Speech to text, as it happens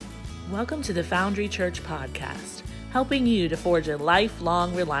Welcome to the Foundry Church Podcast, helping you to forge a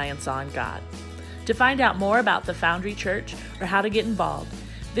lifelong reliance on God. To find out more about the Foundry Church or how to get involved,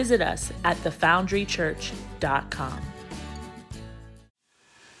 visit us at thefoundrychurch.com.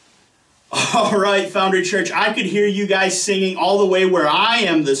 All right, Foundry Church, I could hear you guys singing all the way where I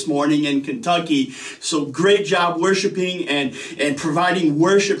am this morning in Kentucky. So great job worshiping and providing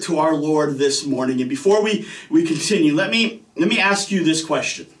worship to our Lord this morning. And before we continue, let me ask you this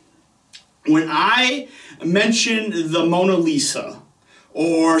question. When I mention the Mona Lisa,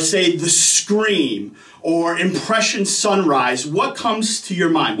 or say the Scream, or Impression Sunrise, what comes to your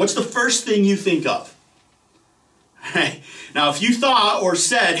mind? What's the first thing you think of? Hey, now if you thought or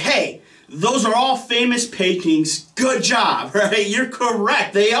said, hey, those are all famous paintings, good job, right? You're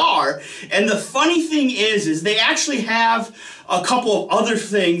correct, they are. And the funny thing is they actually have a couple of other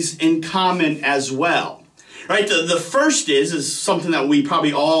things in common as well, right? The first is something that we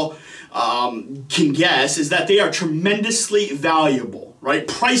probably all can guess, is that they are tremendously valuable, right?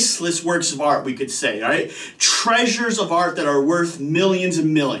 Priceless works of art, we could say, right? Treasures of art that are worth millions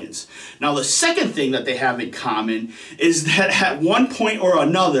and millions. Now, the second thing that they have in common is that at one point or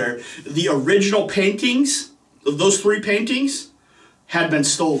another, the original paintings of those three paintings had been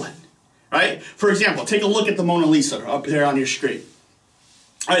stolen, right? For example, take a look at the Mona Lisa up there on your screen.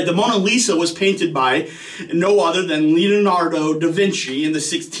 All right, the Mona Lisa was painted by no other than Leonardo da Vinci in the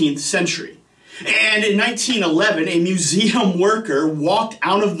 16th century. And in 1911, a museum worker walked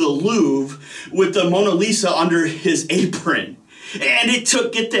out of the Louvre with the Mona Lisa under his apron. And it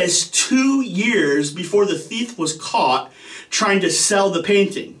took, get this, 2 years before the thief was caught trying to sell the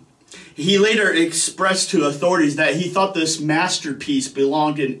painting. He later expressed to authorities that he thought this masterpiece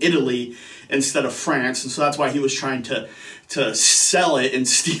belonged in Italy instead of France, and so that's why he was trying to sell it and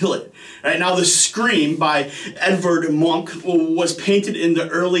steal it. Right now, The Scream by Edvard Munch was painted in the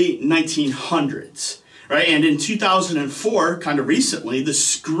early 1900s. Right? And in 2004, kind of recently, The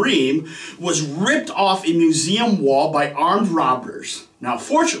Scream was ripped off a museum wall by armed robbers. Now,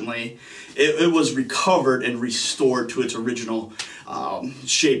 fortunately, it was recovered and restored to its original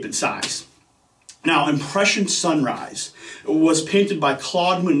shape and size. Now, Impression Sunrise was painted by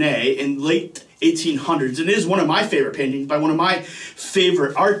Claude Monet in late 1800s. It is one of my favorite paintings by one of my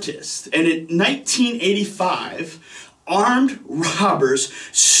favorite artists. And in 1985, armed robbers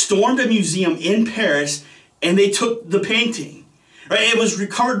stormed a museum in Paris and they took the painting. Right? It was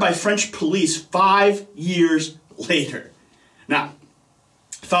recovered by French police 5 years later. Now,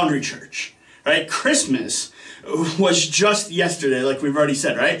 Foundry Church, right? Christmas was just yesterday, like we've already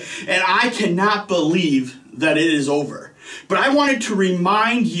said, right? And I cannot believe that it is over. But I wanted to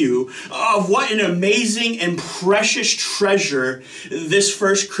remind you of what an amazing and precious treasure this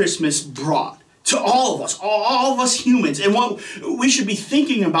first Christmas brought to all of us humans, and what we should be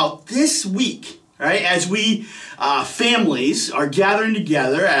thinking about this week, right? As we families are gathering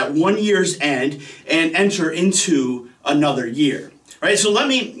together at 1 year's end and enter into another year, right? So let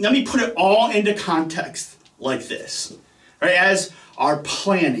me put it all into context like this, right? As our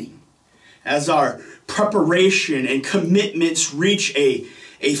planning, as our preparation and commitments reach a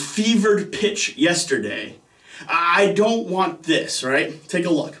fevered pitch yesterday, I don't want this, right? Take a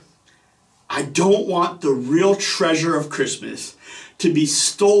look. I don't want the real treasure of Christmas to be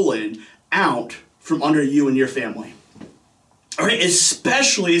stolen out from under you and your family. All right,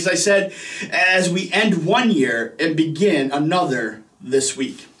 especially, as I said, as we end 1 year and begin another this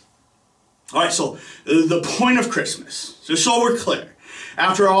week. All right, so the point of Christmas, just so we're clear,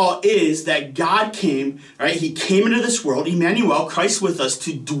 after all, is that God came, right? He came into this world, Emmanuel, Christ with us,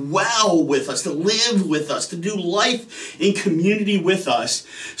 to dwell with us, to live with us, to do life in community with us,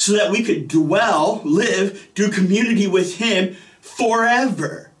 so that we could dwell, live, do community with him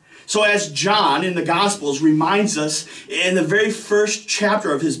forever. So as John in the Gospels reminds us in the very first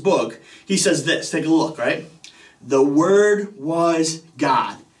chapter of his book, he says this, take a look, right? The Word was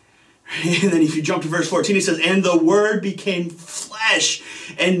God. And then if you jump to verse 14, he says, and the Word became flesh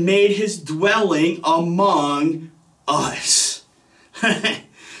and made his dwelling among us.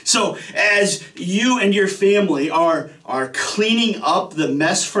 So as you and your family are cleaning up the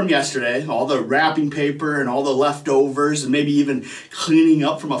mess from yesterday, all the wrapping paper and all the leftovers, and maybe even cleaning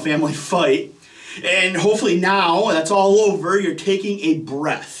up from a family fight, and hopefully now that's all over, you're taking a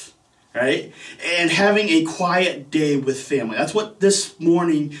breath, right? And having a quiet day with family. That's what this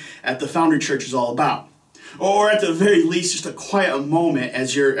morning at the Foundry Church is all about. Or at the very least, just a quiet moment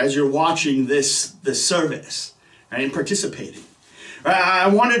as you're watching this service, right, and participating. I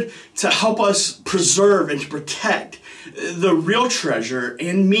wanted to help us preserve and to protect the real treasure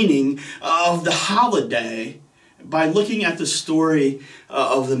and meaning of the holiday by looking at the story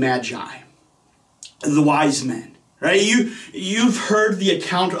of the Magi, the wise men, right? You've heard the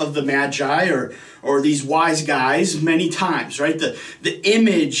account of the Magi or these wise guys many times, right? The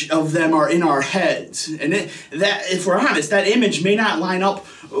image of them are in our heads. And that, if we're honest, that image may not line up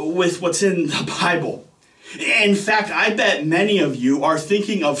with what's in the Bible. In fact, I bet many of you are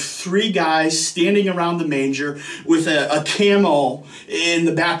thinking of three guys standing around the manger with a camel in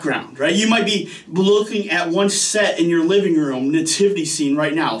the background, right? You might be looking at one set in your living room, nativity scene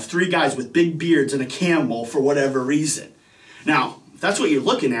right now, of three guys with big beards and a camel for whatever reason. Now, if that's what you're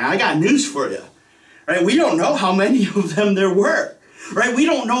looking at, I got news for you, right? We don't know how many of them there were. Right? We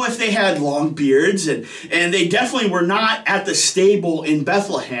don't know if they had long beards, and they definitely were not at the stable in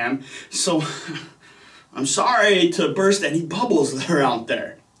Bethlehem, so I'm sorry to burst any bubbles that are out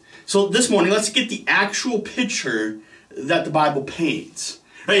there. So this morning, let's get the actual picture that the Bible paints.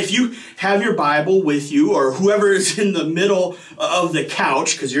 Right? If you have your Bible with you, or whoever is in the middle of the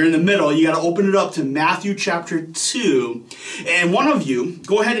couch, because you're in the middle, you got to open it up to Matthew chapter 2. And one of you,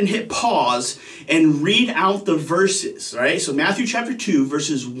 go ahead and hit pause and read out the verses. Right? So Matthew chapter 2,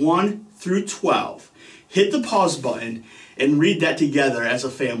 verses 1 through 12. Hit the pause button and read that together as a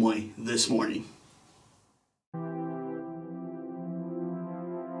family this morning.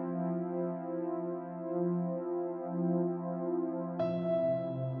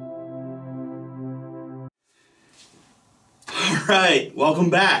 Right, welcome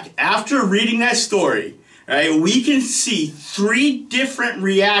back. After reading that story, right, we can see three different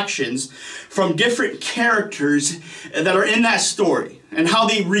reactions from different characters that are in that story and how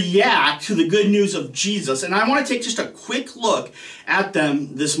they react to the good news of Jesus. And I want to take just a quick look at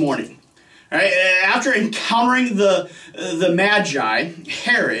them this morning. Right, after encountering the Magi,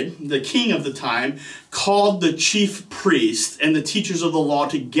 Herod, the king of the time, called the chief priests and the teachers of the law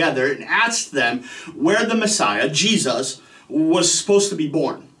together and asked them where the Messiah, Jesus, was supposed to be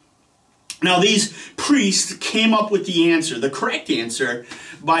born. Now, these priests came up with the answer, the correct answer,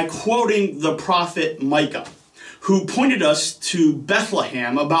 by quoting the prophet Micah, who pointed us to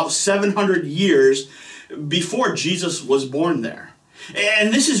Bethlehem about 700 years before Jesus was born there.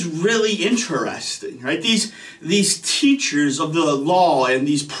 And this is really interesting, right? These teachers of the law and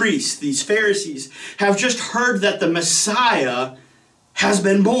these priests, these Pharisees, have just heard that the Messiah has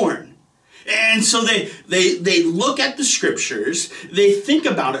been born. And so they look at the scriptures, they think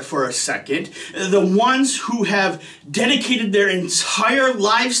about it for a second. The ones who have dedicated their entire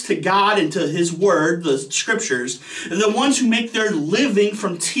lives to God and to His Word, the scriptures, the ones who make their living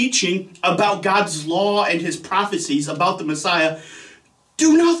from teaching about God's law and His prophecies about the Messiah,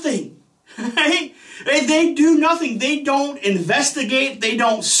 do nothing. Right? They do nothing. They don't investigate. They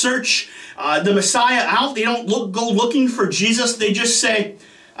don't search the Messiah out. They don't go looking for Jesus. They just say,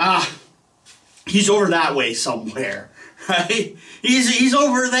 he's over that way somewhere, right? He's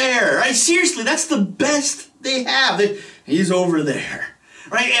over there, right? Seriously, that's the best they have. He's over there,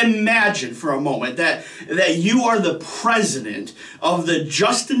 right? Imagine for a moment that you are the president of the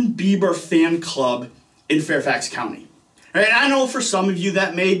Justin Bieber fan club in Fairfax County. Right? I know for some of you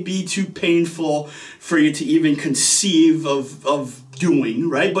that may be too painful for you to even conceive of doing,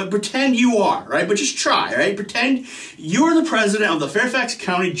 right? But pretend you are, right? But just try, right? Pretend you're the president of the Fairfax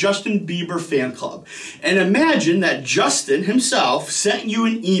County Justin Bieber fan club. And imagine that Justin himself sent you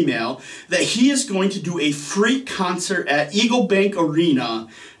an email that he is going to do a free concert at Eagle Bank Arena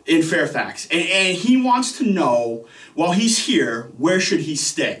in Fairfax. And he wants to know, while he's here, where should he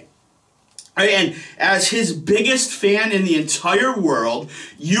stay? And as his biggest fan in the entire world,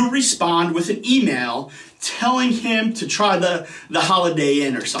 you respond with an email telling him to try the Holiday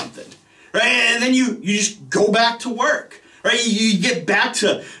Inn or something, right? And then you just go back to work, right? You get back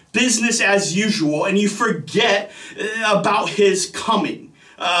to business as usual, and you forget about his coming,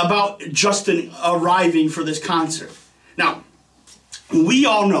 about Justin arriving for this concert. Now, we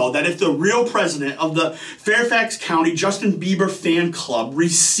all know that if the real president of the Fairfax County Justin Bieber fan club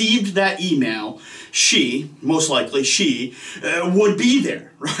received that email, most likely she, would be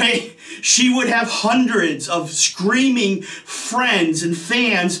there, right? She would have hundreds of screaming friends and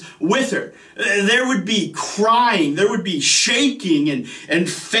fans with her. There would be crying, there would be shaking and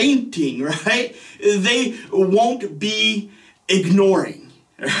fainting, right? They won't be ignoring.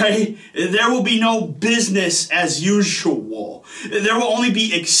 Right? There will be no business as usual. There will only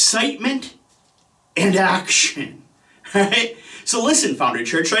be excitement and action. Right? So listen, Foundry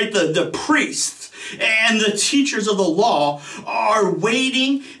Church, right? The priests and the teachers of the law are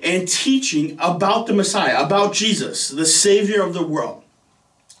waiting and teaching about the Messiah, about Jesus, the Savior of the world.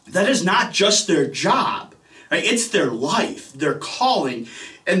 That is not just their job, right? It's their life, their calling,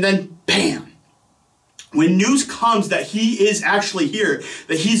 and then bam, when news comes that he is actually here,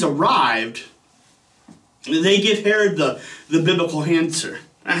 that he's arrived, they give Herod the biblical answer.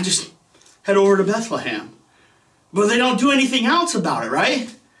 Just head over to Bethlehem. But they don't do anything else about it,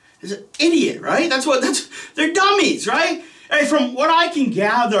 right? He's an idiot, right? They're dummies, right? Hey, from what I can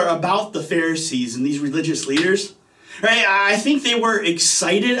gather about the Pharisees and these religious leaders, right, I think they were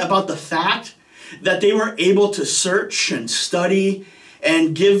excited about the fact that they were able to search and study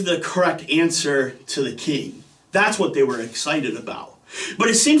and give the correct answer to the king. That's what they were excited about. But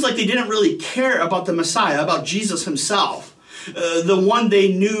it seems like they didn't really care about the Messiah, about Jesus himself, the one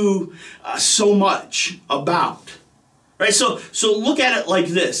they knew so much about. Right? So look at it like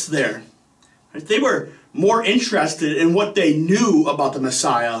this there. Right? They were more interested in what they knew about the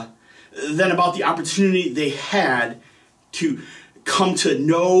Messiah than about the opportunity they had to come to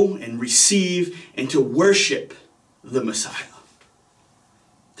know and receive and to worship the Messiah.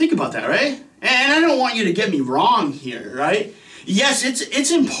 Think about that, right? And I don't want you to get me wrong here, right? Yes,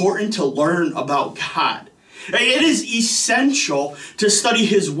 it's important to learn about God. It is essential to study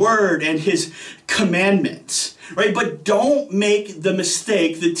his word and his commandments, right? But don't make the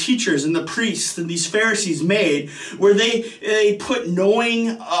mistake the teachers and the priests and these Pharisees made, where they put knowing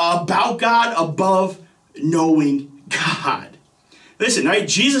about God above knowing God. Listen, right?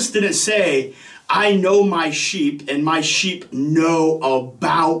 Jesus didn't say, I know my sheep and my sheep know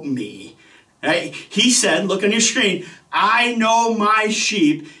about me. Right? He said, look on your screen, I know my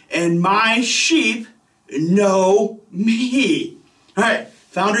sheep and my sheep know me. All right,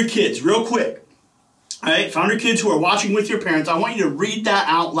 Founder kids, real quick. All right, Founder kids who are watching with your parents, I want you to read that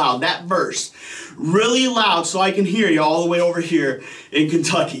out loud, that verse, really loud so I can hear you all the way over here in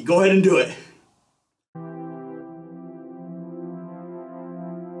Kentucky. Go ahead and do it.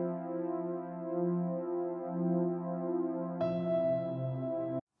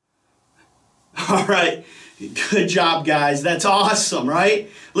 All right, good job, guys. That's awesome, right?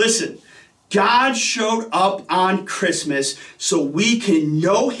 Listen, God showed up on Christmas so we can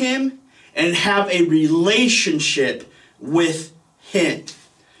know him and have a relationship with him.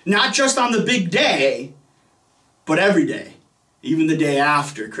 Not just on the big day, but every day, even the day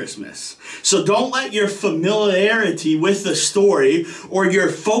after Christmas. So don't let your familiarity with the story or your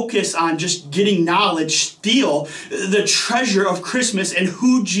focus on just getting knowledge steal the treasure of Christmas and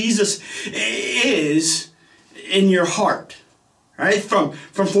who Jesus is in your heart, right? From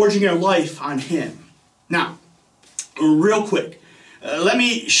forging your life on him. Now, real quick, let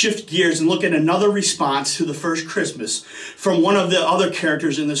me shift gears and look at another response to the first Christmas from one of the other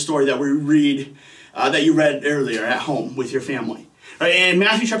characters in the story that we read, that you read earlier at home with your family. Right, in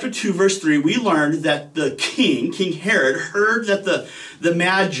Matthew chapter 2, verse 3, we learned that the King Herod, heard that the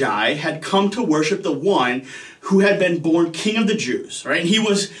Magi had come to worship the one who had been born King of the Jews. Right? And he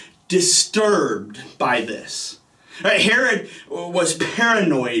was disturbed by this. Right? Herod was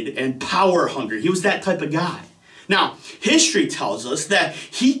paranoid and power hungry. He was that type of guy. Now, history tells us that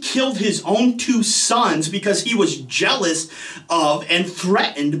he killed his own two sons because he was jealous of and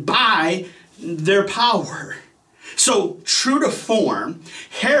threatened by their power. So, true to form,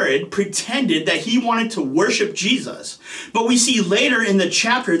 Herod pretended that he wanted to worship Jesus. But we see later in the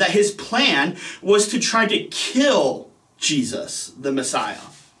chapter that his plan was to try to kill Jesus, the Messiah.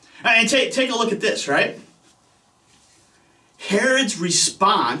 And take a look at this, right? Herod's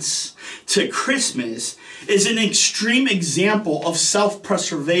response to Christmas is an extreme example of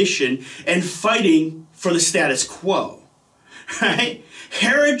self-preservation and fighting for the status quo, right?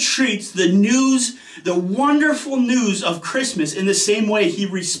 Herod treats the wonderful news of Christmas in the same way he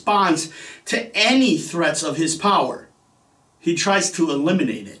responds to any threats of his power. He tries to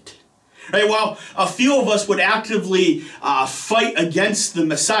eliminate it. Right? While a few of us would actively fight against the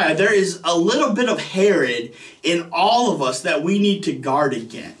Messiah, there is a little bit of Herod in all of us that we need to guard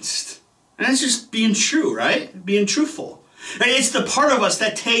against. And that's just being true, right? Being truthful. It's the part of us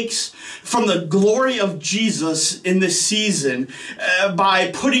that takes from the glory of Jesus in this season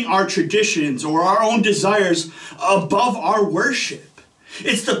by putting our traditions or our own desires above our worship.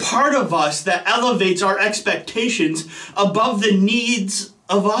 It's the part of us that elevates our expectations above the needs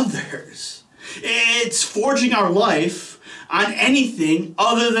of others. It's forging our life on anything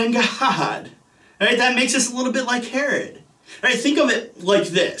other than God. Right? That makes us a little bit like Herod. Right? Think of it like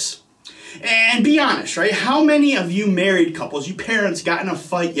this. And be honest, right? How many of you married couples, you parents, got in a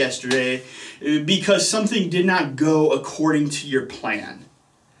fight yesterday because something did not go according to your plan?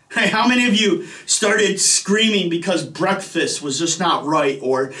 Right? How many of you started screaming because breakfast was just not right,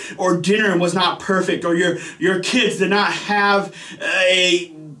 or dinner was not perfect, or your kids did not have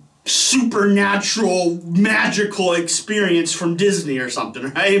a supernatural, magical experience from Disney or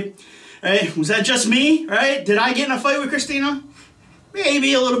something, right? Right? Was that just me? Right? Did I get in a fight with Christina?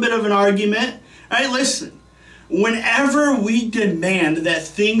 Maybe a little bit of an argument. Right? Listen. Whenever we demand that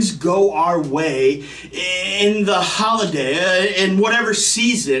things go our way in the holiday, in whatever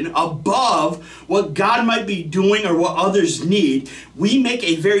season, above what God might be doing or what others need, we make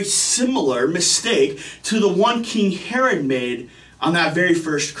a very similar mistake to the one King Herod made on that very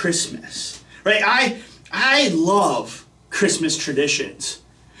first Christmas. Right? I love Christmas traditions,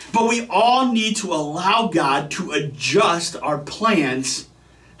 but we all need to allow God to adjust our plans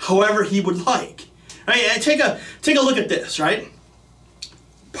however He would like. Right? Take a look at this, right?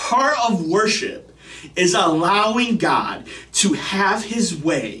 Part of worship is allowing God to have His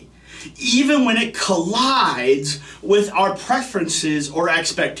way, even when it collides with our preferences or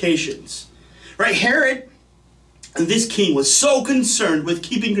expectations. Right? Herod, this king, was so concerned with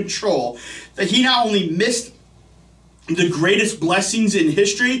keeping control that he not only missed the greatest blessings in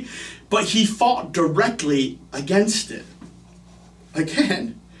history, but he fought directly against it.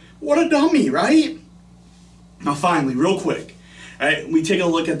 Again, what a dummy, right? Now finally, real quick, right, we take a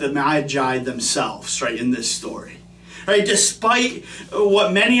look at the Magi themselves, right, in this story. Right, despite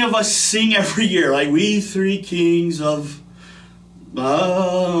what many of us sing every year, like we three kings of,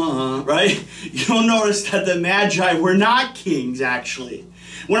 right, you'll notice that the Magi were not kings, actually.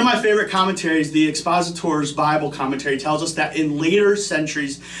 One of my favorite commentaries, the Expositor's Bible Commentary, tells us that in later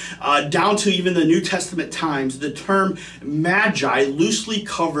centuries, down to even the New Testament times, the term Magi loosely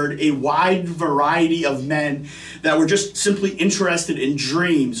covered a wide variety of men that were just simply interested in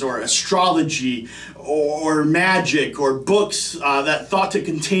dreams or astrology or magic or books that thought to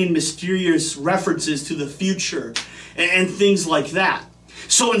contain mysterious references to the future and things like that.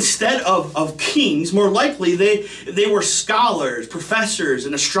 So instead of kings, more likely they were scholars, professors,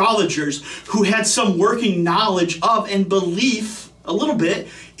 and astrologers who had some working knowledge of and belief, a little bit,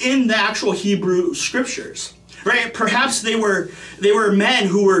 in the actual Hebrew scriptures. Right? Perhaps they were men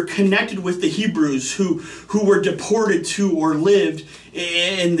who were connected with the Hebrews who were deported to or lived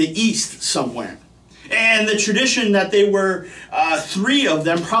in the East somewhere. And the tradition that they were three of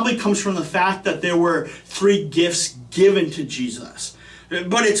them probably comes from the fact that there were three gifts given to Jesus.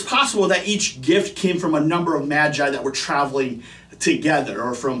 But it's possible that each gift came from a number of magi that were traveling together,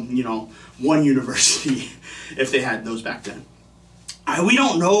 or from, one university, if they had those back then. We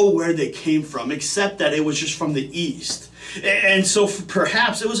don't know where they came from, except that it was just from the east. And so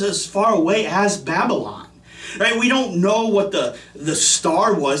perhaps it was as far away as Babylon. Right? We don't know what the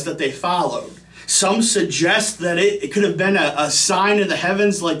star was that they followed. Some suggest that it could have been a sign in the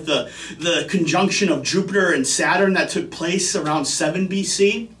heavens, like the conjunction of Jupiter and Saturn that took place around 7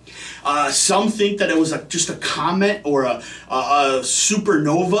 BC. Some think that it was just a comet or a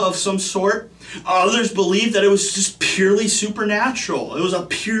supernova of some sort. Others believe that it was just purely supernatural. It was a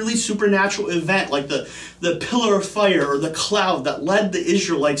purely supernatural event, like the pillar of fire or the cloud that led the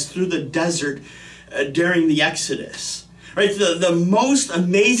Israelites through the desert during the Exodus. Right? The most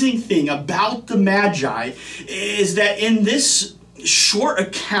amazing thing about the Magi is that in this short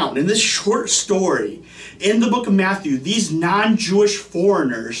account, in this short story, in the book of Matthew, these non-Jewish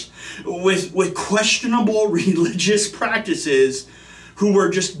foreigners with questionable religious practices who were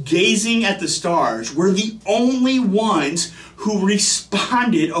just gazing at the stars were the only ones who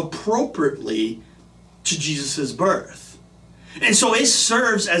responded appropriately to Jesus' birth. And so it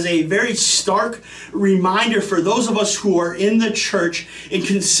serves as a very stark reminder for those of us who are in the church and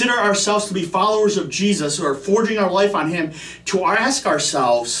consider ourselves to be followers of Jesus, or forging our life on Him, to ask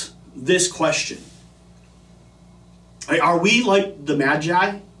ourselves this question. Are we like the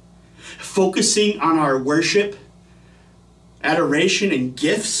Magi, focusing on our worship, adoration, and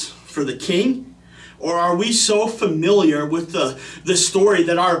gifts for the King? Or are we so familiar with the story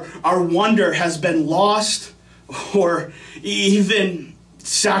that our wonder has been lost or even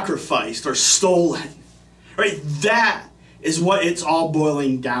sacrificed or stolen? Right? That is what it's all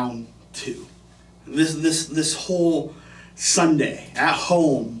boiling down to. This whole Sunday at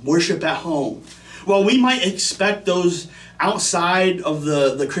home, worship at home. Well, we might expect those outside of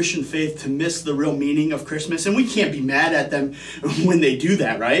the Christian faith to miss the real meaning of Christmas, and we can't be mad at them when they do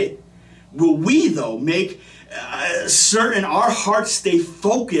that, right? Will we, though, make certain our hearts stay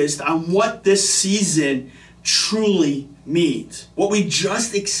focused on what this season truly means? What we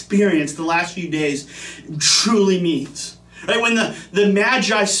just experienced the last few days truly means. Right? When the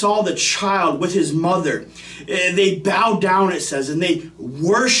Magi saw the child with his mother, they bowed down, it says, and they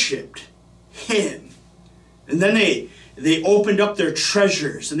worshipped Him. And then they opened up their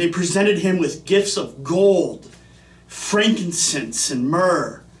treasures and they presented Him with gifts of gold, frankincense, and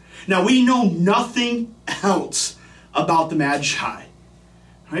myrrh. Now, we know nothing else about the Magi.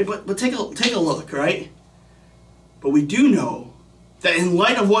 Right? But take a look, right? But we do know that in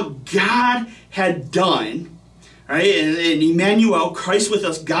light of what God had done, right, and Emmanuel, Christ with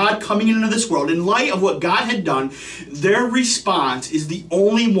us, God coming into this world, in light of what God had done, their response is the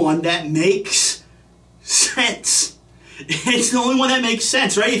only one that makes sense. It's the only one that makes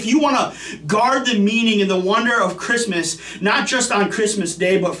sense, right? If you want to guard the meaning and the wonder of Christmas, not just on Christmas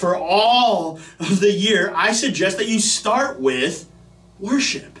Day, but for all of the year, I suggest that you start with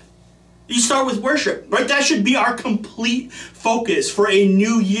worship. You start with worship, right? That should be our complete focus for a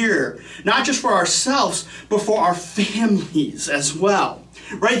new year. Not just for ourselves, but for our families as well.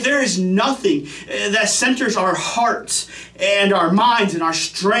 Right? There is nothing that centers our hearts and our minds and our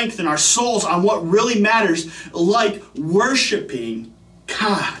strength and our souls on what really matters like worshiping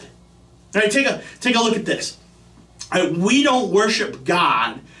God. Right? Take a look at this. Right? We don't worship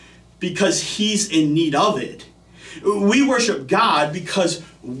God because He's in need of it. We worship God because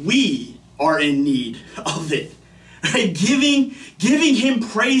we are in need of it. Right? Giving Him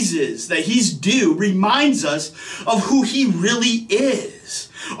praises that He's due reminds us of who He really is.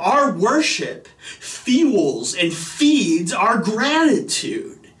 Our worship fuels and feeds our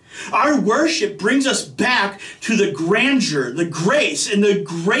gratitude. Our worship brings us back to the grandeur, the grace, and the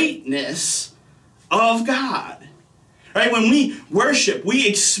greatness of God. Right? When we worship, we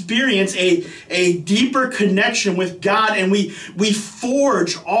experience a deeper connection with God, and we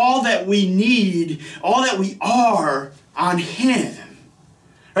forge all that we need, all that we are on Him.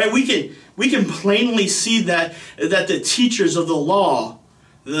 Right? We can plainly see that the teachers of the law,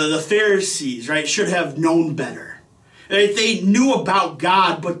 the Pharisees, right, should have known better. Right? They knew about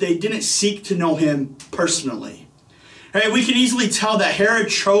God, but they didn't seek to know Him personally. Right? We can easily tell that Herod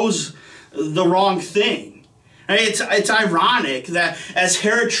chose the wrong thing. It's ironic that as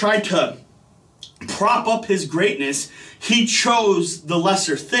Herod tried to prop up his greatness, he chose the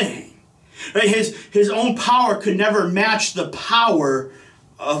lesser thing. Right? His own power could never match the power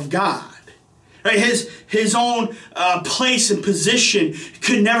of God. Right? His own place and position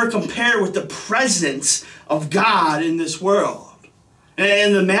could never compare with the presence of God in this world.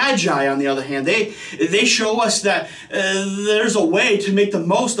 And the Magi, on the other hand, they show us that there's a way to make the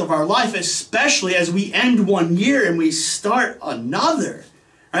most of our life, especially as we end one year and we start another.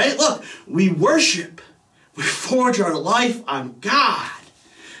 Right? Look, we worship. We forge our life on God.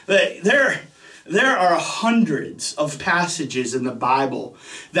 There are hundreds of passages in the Bible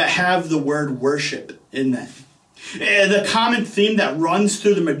that have the word worship in them. The common theme that runs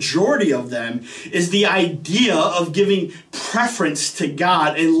through the majority of them is the idea of giving preference to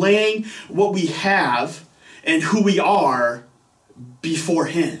God and laying what we have and who we are before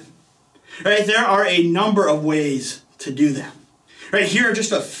Him. Right? There are a number of ways to do that. Right? Here are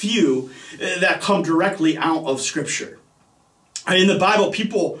just a few that come directly out of Scripture. In the Bible,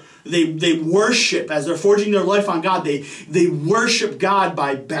 people, they worship as they're forging their life on God. They worship God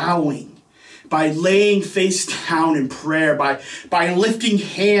by bowing, by laying face down in prayer, by lifting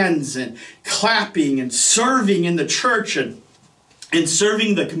hands and clapping and serving in the church and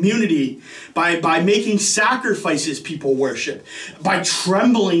serving the community, by making sacrifices people worship, by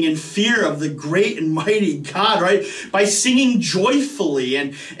trembling in fear of the great and mighty God, right? By singing joyfully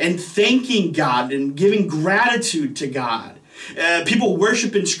and thanking God and giving gratitude to God. People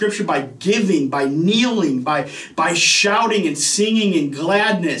worship in Scripture by giving, by kneeling, by shouting and singing in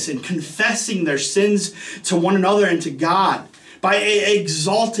gladness and confessing their sins to one another and to God, by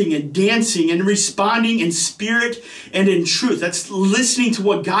exalting and dancing and responding in spirit and in truth. That's listening to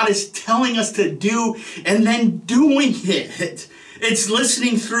what God is telling us to do and then doing it. It's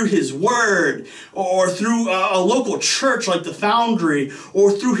listening through His Word or through a local church like the Foundry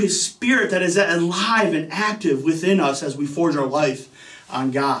or through His Spirit that is alive and active within us as we forge our life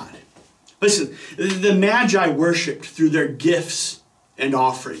on God. Listen, the Magi worshipped through their gifts and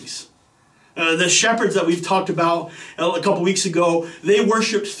offerings. The shepherds that we've talked about a couple weeks ago, they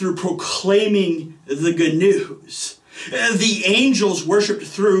worshipped through proclaiming the good news. The angels worshipped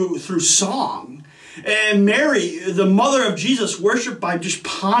through song. And Mary, the mother of Jesus, worshiped by just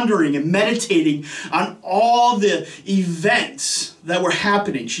pondering and meditating on all the events that were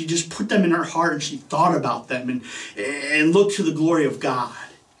happening. She just put them in her heart and she thought about them and looked to the glory of God.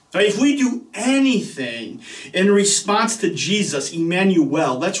 Right? If we do anything in response to Jesus,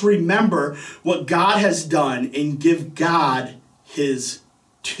 Emmanuel, let's remember what God has done and give God His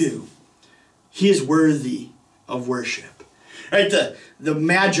due. He is worthy of worship. Right? The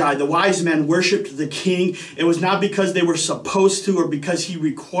Magi, the wise men, worshipped the king. It was not because they were supposed to or because he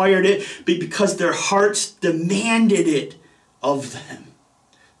required it, but because their hearts demanded it of them.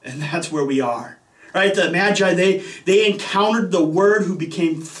 And that's where we are. Right? The Magi, they encountered the Word who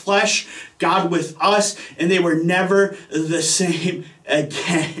became flesh, God with us, and they were never the same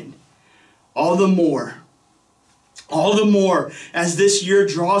again. All the more as this year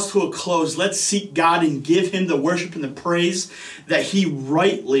draws to a close, let's seek God and give him the worship and the praise that he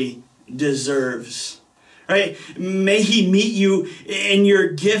rightly deserves. Right? May he meet you in your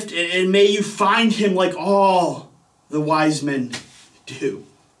gift, and may you find him like all the wise men do.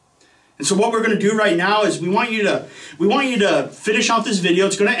 And so what we're going to do right now is we want you to finish out this video.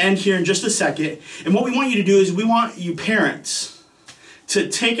 It's going to end here in just a second. And what we want you to do is we want you parents to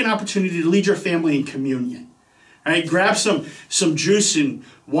take an opportunity to lead your family in communion. All right? Grab some juice and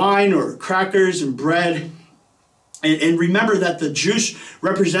wine or crackers and bread. And remember that the juice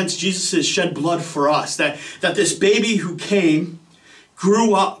represents Jesus' shed blood for us. That this baby who came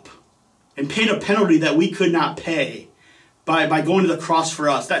grew up and paid a penalty that we could not pay by going to the cross for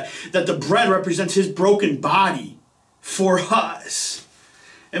us. That the bread represents his broken body for us.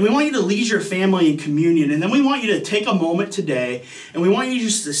 And we want you to lead your family in communion. And then we want you to take a moment today, and we want you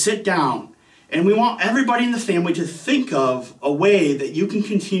just to sit down. And we want everybody in the family to think of a way that you can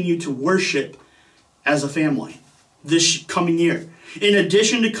continue to worship as a family this coming year. In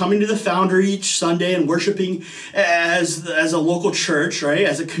addition to coming to the Foundry each Sunday and worshiping as a local church, right,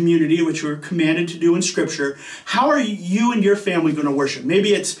 as a community, which we're commanded to do in Scripture, how are you and your family going to worship?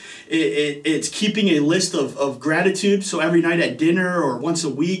 Maybe it's keeping a list of gratitude. So every night at dinner or once a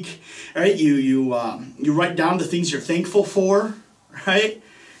week, right, you write down the things you're thankful for, right?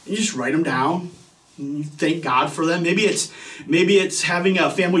 And you just write them down. And you thank God for them. Maybe it's having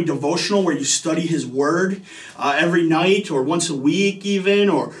a family devotional where you study his word every night or once a week even,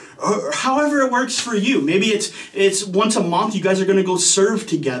 or however it works for you. Maybe it's once a month you guys are going to go serve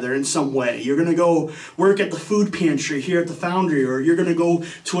together in some way. You're going to go work at the food pantry here at the Foundry, or you're going to go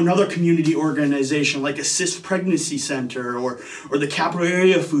to another community organization like Assist Pregnancy Center or the Capital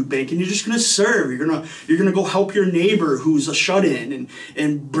Area Food Bank, and you're just going to serve. You're going to go help your neighbor who's a shut-in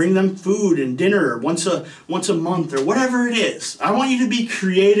and bring them food and dinner once a month or whatever it is. I want you to be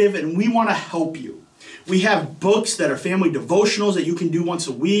creative, and we want to help you. We have books that are family devotionals that you can do once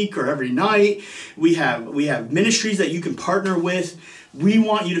a week or every night. We have ministries that you can partner with. We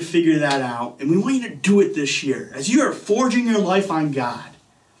want you to figure that out, and we want you to do it this year as you are forging your life on God.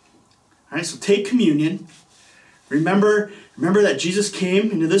 All right, so take communion. Remember that Jesus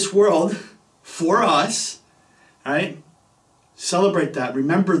came into this world for us. All right? Celebrate that.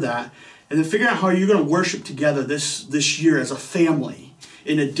 Remember that. And then figure out how you're going to worship together this year as a family.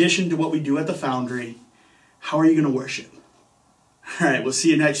 In addition to what we do at the Foundry, how are you going to worship? All right, we'll see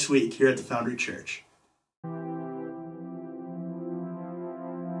you next week here at the Foundry Church.